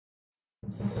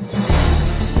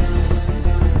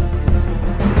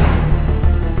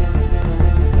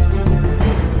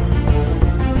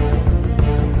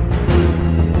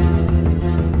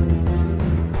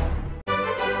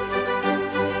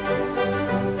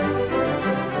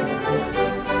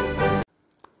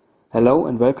Hello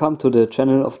and welcome to the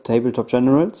channel of Tabletop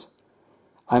Generals.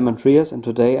 I'm Andreas and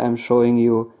today I'm showing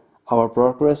you our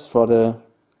progress for the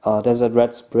Desert Red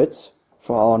Spritz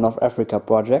for our North Africa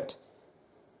project.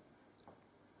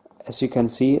 As you can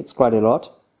see, it's quite a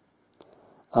lot.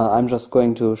 I'm just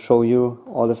going to show you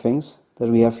all the things that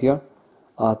we have here.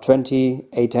 20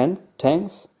 A10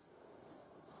 tanks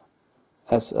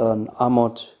as an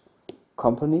armored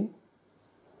company.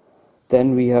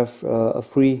 Then we have a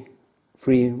three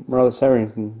Morales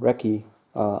Harrington recce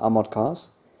armored cars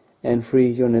and 3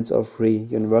 units of 3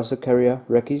 universal carrier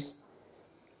recces.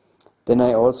 Then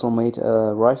I also made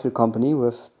a rifle company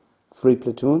with 3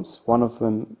 platoons. One of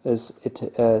them is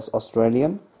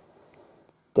Australian.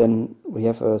 Then we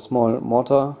have a small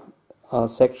mortar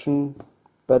section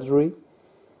battery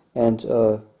and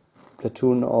a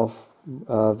platoon of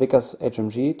Vickers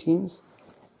HMG teams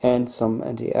and some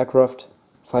anti-aircraft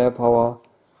firepower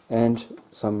and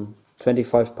some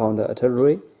 25-pounder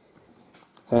artillery.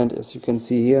 And as you can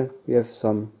see here, we have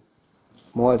some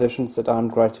more additions that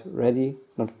aren't quite ready,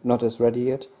 not as ready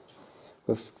yet,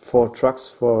 with 4 trucks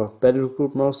for battle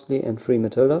group mostly and 3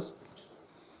 Matildas.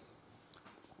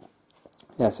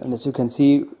 Yes, and as you can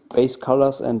see, base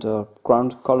colors and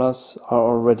ground colors are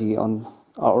already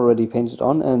painted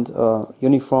on, and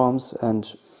uniforms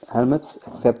and helmets,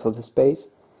 except for this base.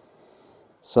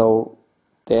 So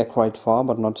they are quite far,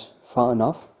 but not far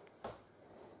enough.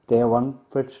 They are one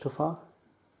bridge too far.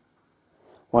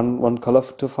 One color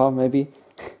too far, maybe.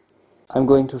 I'm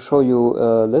going to show you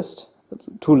a list,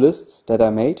 2 lists that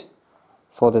I made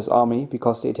for this army,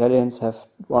 because the Italians have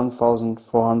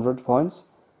 1,400 points,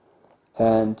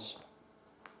 and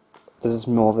this is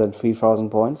more than 3,000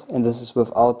 points. And this is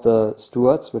without the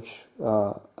Stuarts, which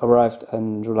arrived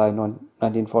in July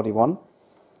 1941,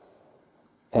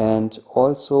 and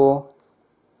also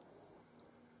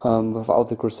without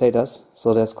the Crusaders.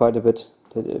 So there's quite a bit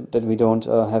that we don't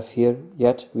have here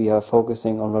yet. We are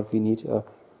focusing on what we need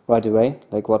right away,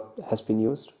 like what has been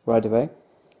used right away.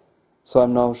 So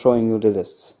I'm now showing you the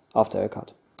lists after a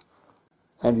cut.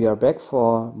 And we are back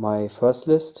for my first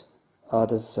list.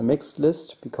 This is a mixed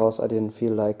list because I didn't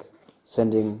feel like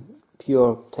sending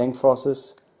pure tank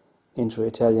forces into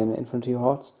Italian infantry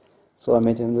hordes. So I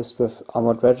made a list with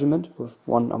armored regiment, with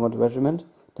 1 armored regiment.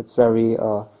 That's very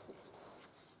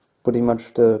pretty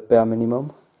much the bare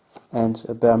minimum, and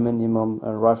a bare minimum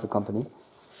rifle company.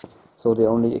 So the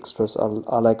only extras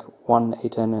are like 1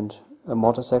 A10 and a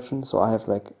mortar section. So I have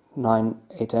like 9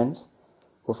 A10s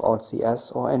without CS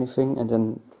or anything, and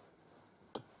then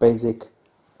the basic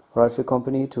rifle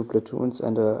company, 2 platoons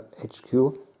and a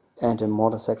HQ and a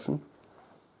mortar section.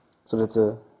 So that's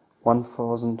a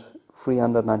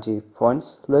 1,390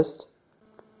 points list.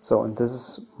 So, and this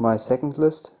is my second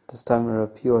list. This time we're a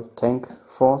pure tank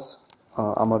force,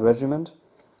 armored regiment,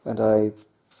 and I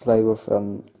play with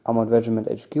an armored regiment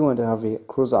HQ and a heavy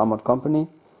cruiser armored company.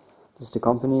 This is the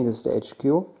company, this is the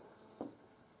HQ.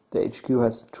 The HQ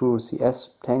has 2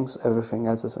 CS tanks, everything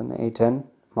else is an A10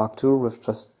 Mark II with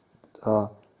just the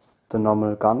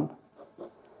normal gun,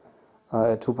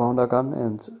 a 2-pounder gun,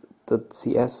 and the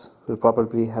CS will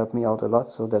probably help me out a lot,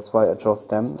 so that's why I chose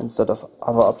them instead of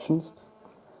other options.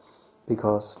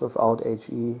 Because without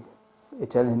HE,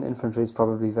 Italian infantry is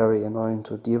probably very annoying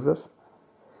to deal with.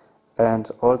 And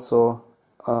also,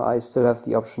 I still have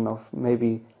the option of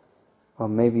maybe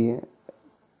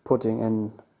putting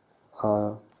in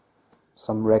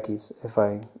some recces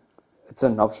it's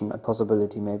an option, a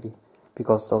possibility maybe,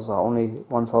 because those are only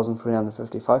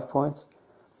 1,355 points.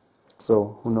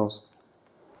 So who knows?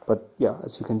 But yeah,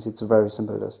 as you can see, it's a very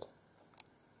simple list.